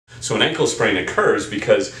So an ankle sprain occurs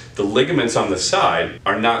because the ligaments on the side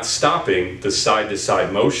are not stopping the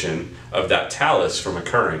side-to-side motion of that talus from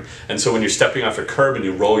occurring. And so when you're stepping off a curb and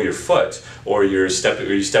you roll your foot, or you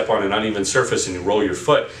step on an uneven surface and you roll your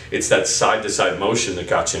foot, it's that side-to-side motion that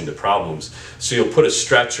got you into problems. So you'll put a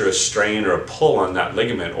stretch or a strain or a pull on that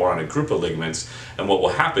ligament or on a group of ligaments, and what will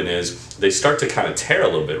happen is they start to kind of tear a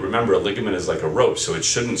little bit. Remember, a ligament is like a rope, so it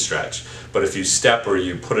shouldn't stretch. But if you step or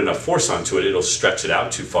you put enough force onto it, it'll stretch it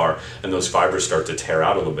out too far and those fibers start to tear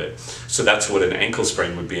out a little bit. So that's what an ankle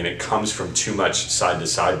sprain would be, and it comes from too much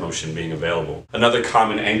side-to-side motion being available. Another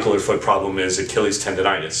common ankle or foot problem is Achilles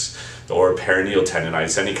tendonitis, or peroneal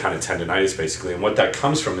tendonitis, any kind of tendonitis basically. And what that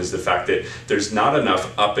comes from is the fact that there's not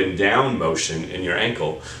enough up and down motion in your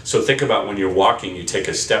ankle. So think about when you're walking, you take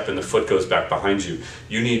a step and the foot goes back behind you.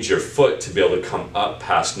 You need your foot to be able to come up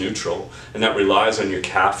past neutral, and that relies on your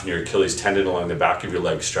calf and your Achilles tendon along the back of your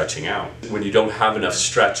leg stretching out. When you don't have enough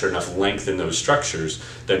stretch or enough length in those structures,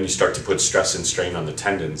 then you start to put stress and strain on the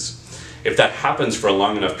tendons. If that happens for a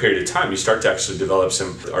long enough period of time, you start to actually develop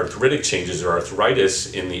some arthritic changes or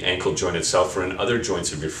arthritis in the ankle joint itself or in other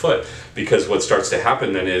joints of your foot, because what starts to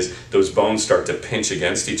happen then is those bones start to pinch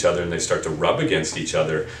against each other and they start to rub against each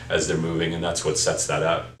other as they're moving, and that's what sets that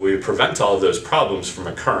up. We prevent all of those problems from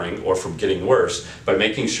occurring or from getting worse by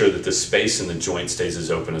making sure that the space in the joint stays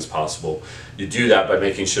as open as possible. You do that by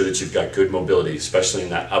making sure that you've got good mobility, especially in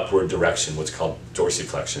that upward direction, what's called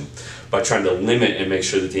dorsiflexion, by trying to limit and make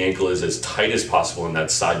sure that the ankle is as tight as possible in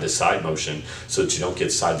that side-to-side motion so that you don't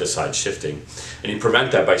get side-to-side shifting. And you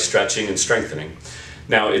prevent that by stretching and strengthening.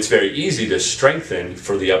 Now, it's very easy to strengthen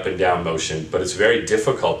for the up and down motion, but it's very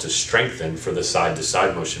difficult to strengthen for the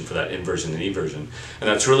side-to-side motion, for that inversion and eversion. And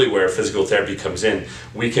that's really where physical therapy comes in.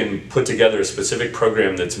 We can put together a specific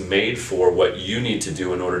program that's made for what you need to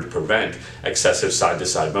do in order to prevent excessive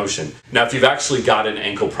side-to-side motion. Now, if you've actually got an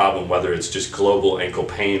ankle problem, whether it's just global ankle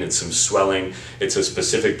pain, it's some swelling, it's a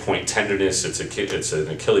specific point tenderness, it's an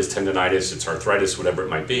Achilles tendonitis, it's arthritis, whatever it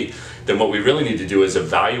might be, then what we really need to do is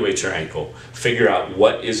evaluate your ankle, figure out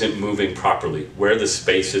what isn't moving properly, where the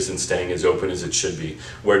space isn't staying as open as it should be,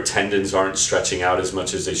 where tendons aren't stretching out as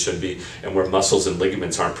much as they should be, and where muscles and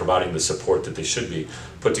ligaments aren't providing the support that they should be.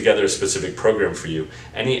 Put together a specific program for you.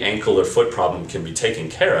 Any ankle or foot problem can be taken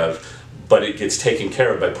care of, but it gets taken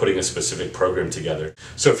care of by putting a specific program together.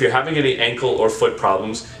 So if you're having any ankle or foot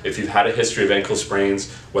problems, if you've had a history of ankle sprains,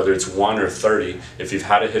 whether it's 1 or 30, if you've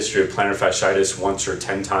had a history of plantar fasciitis once or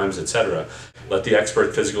 10 times, etc., let the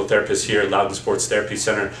expert physical therapist here at Loudon Sports Therapy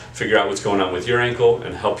Center figure out what's going on with your ankle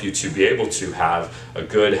and help you to be able to have a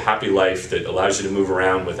good, happy life that allows you to move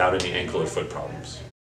around without any ankle or foot problems.